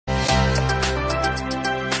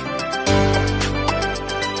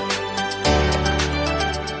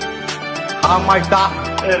Hello,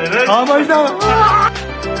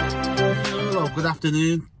 good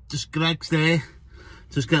afternoon. Just Greg's there.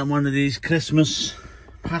 Just getting one of these Christmas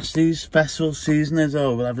pasties, festival season is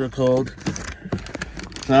over, whatever they're called.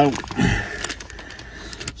 So,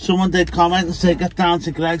 someone did comment and say, get down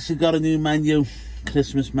to Greg's, he got a new menu,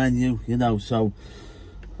 Christmas menu, you know, so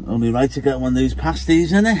only right to get one of these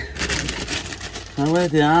pasties, innit? So where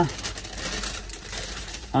they are.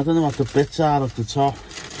 I don't know what the bits are at the top.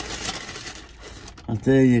 And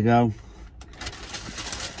there you go.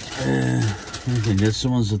 I think there's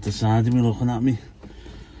someone's at the side of me looking at me.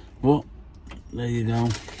 But, there you go.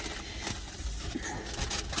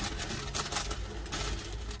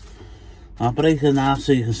 I'll break it in half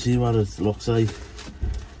so you can see what it looks like.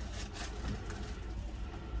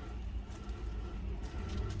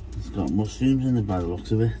 It's got mushrooms in it by the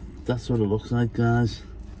looks of it. That's what it looks like, guys.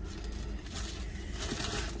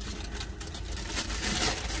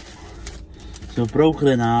 So I've broken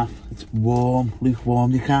it in half. It's warm,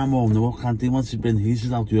 lukewarm. You can't warm them up, can't they? Once they've been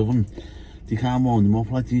heated out the oven, you can't warm them up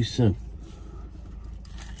like they used to.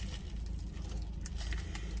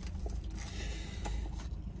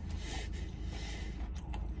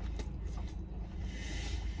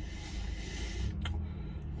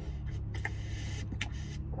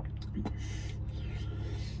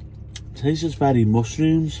 Tastes just very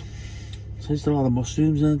mushrooms. Tastes a lot of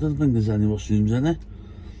mushrooms in it. I don't think there's any mushrooms in it.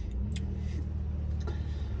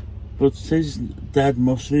 But it tastes dead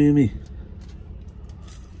mushroomy.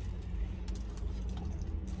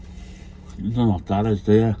 I don't know what that is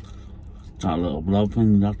there. That little blob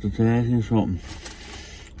thing, that's the turkey or something.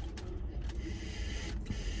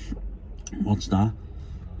 What's that?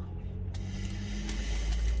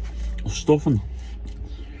 Stuffing.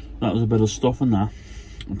 That was a bit of stuffing, that.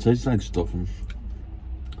 It tastes like stuffing.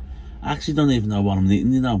 I actually don't even know what I'm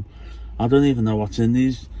eating, you know. I don't even know what's in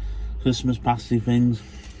these Christmas pasty things.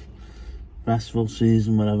 Festival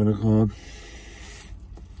season, whatever they're called.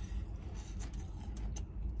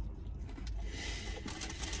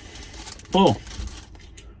 Oh,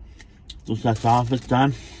 just that's half it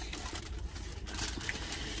done.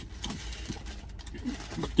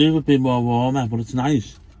 Could do a bit more warmer, but it's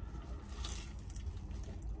nice.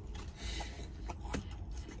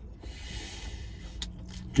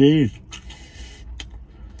 Jeez.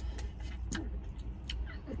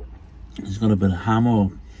 It's got a bit of ham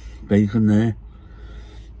or bacon there.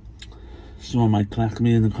 Someone might correct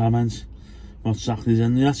me in the comments what exactly is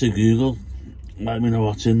in there. That's a Google. Let me know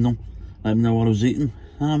what's in them. Let me know what I was eating.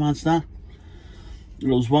 How much that? It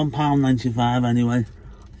was £1.95 anyway.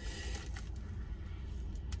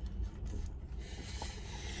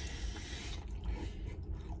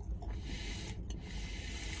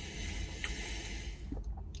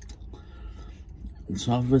 The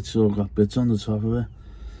top of it's all got bits on the top of it,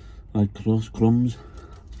 like crumbs.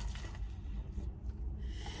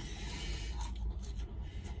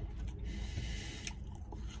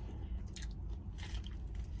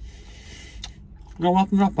 No,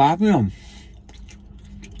 that's not bad, you know.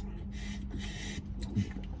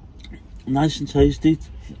 Nice and tasty. It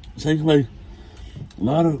tastes like a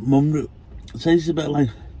lot of it tastes a bit like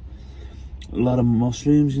a lot of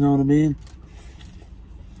mushrooms, you know what I mean?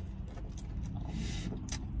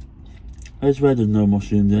 I swear there's no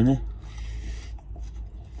mushrooms in it.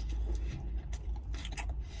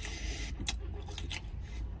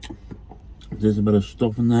 There's a bit of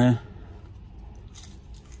stuff in there.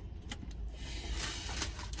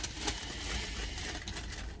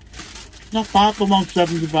 Not bad for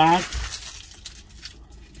 £1.75.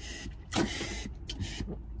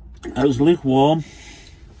 It was lukewarm.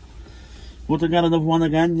 Would I get another one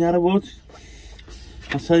again? Yeah, I would.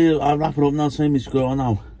 I'll tell you, I'll wrap it up now, see me score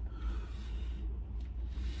now.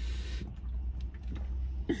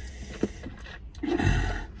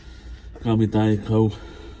 Got me Diet Coke.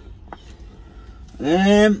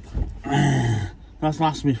 That's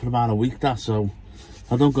lasted me for about a week, that, so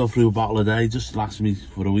I don't go through a bottle a day, just lasts me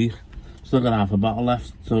for a week. Still got half a bottle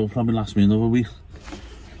left, so it'll probably last me another week.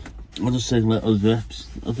 I'll just take little drips.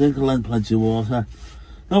 I think I'll let plenty of water.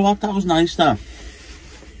 You know what, that was nice, that.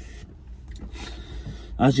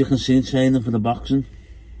 As you can see, training for the boxing.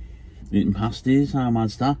 Eating pasties, how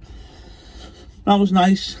mad's that? That was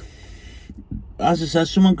nice. As I said,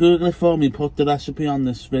 someone Google it for me, put the recipe on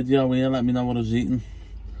this video here, let me know what I was eating.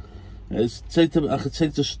 I could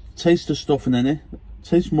taste the stuffing in it,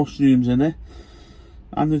 taste mushrooms in it,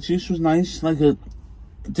 and the juice was nice, the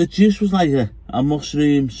juice was like a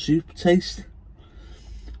mushroom soup taste.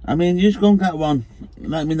 I mean, you just go and get one,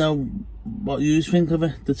 let me know what you think of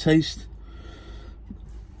it, the taste.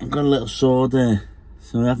 I've got a little sword there,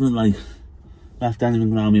 so I haven't left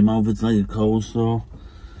anything around my mouth, it's like a coleslaw.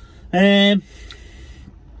 I'll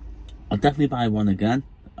definitely buy one again.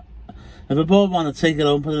 If I bought one, I'd take it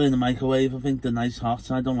home, put it in the microwave. I think they're nice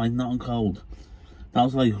hot, I don't like nothing cold. That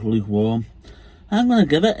was like lukewarm. I'm going to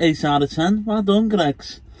give it 8 out of 10. Well done,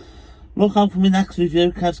 Gregs. Look out for my next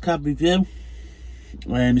review, Kev's Cab review.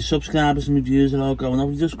 My subscribers and reviews are all going up.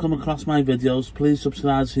 If you just come across my videos, please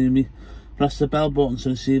subscribe to me. Press the bell button to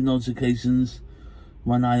receive notifications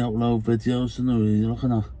when I upload videos. I know what you're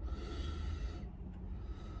looking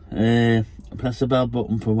at. Press the bell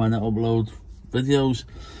button for when I upload videos.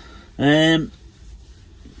 I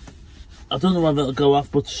don't know whether it'll go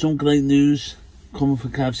off, but some great news coming for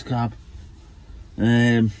Kev's Cab.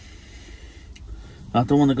 I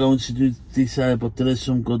don't want to go into detail, but there is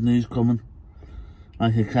some good news coming,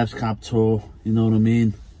 like a Kev's Cab tour, you know what I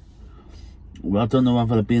mean. Well, I don't know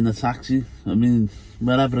whether it'll be in a taxi. I mean,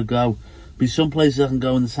 wherever I go, be some places I can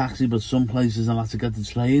go in the taxi, but some places I'll have to get the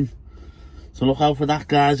train. So look out for that,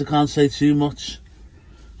 guys. I can't say too much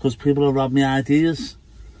because people will rob me ideas.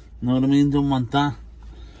 You know what I mean? Don't want that.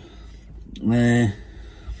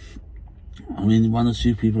 I mean, 1 or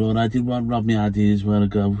 2 people already want rob me ideas where I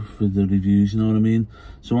go for the reviews, you know what I mean?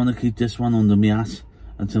 So I want to keep this one under my hat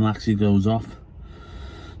until it actually goes off.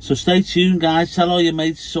 So stay tuned, guys. Tell all your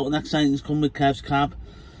mates something exciting's coming with Kev's Cab.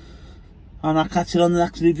 And I'll catch you on the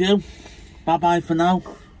next review. Bye bye for now.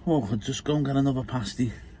 Oh, I'll just go and get another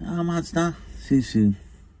pasty. How mad's that? See you soon.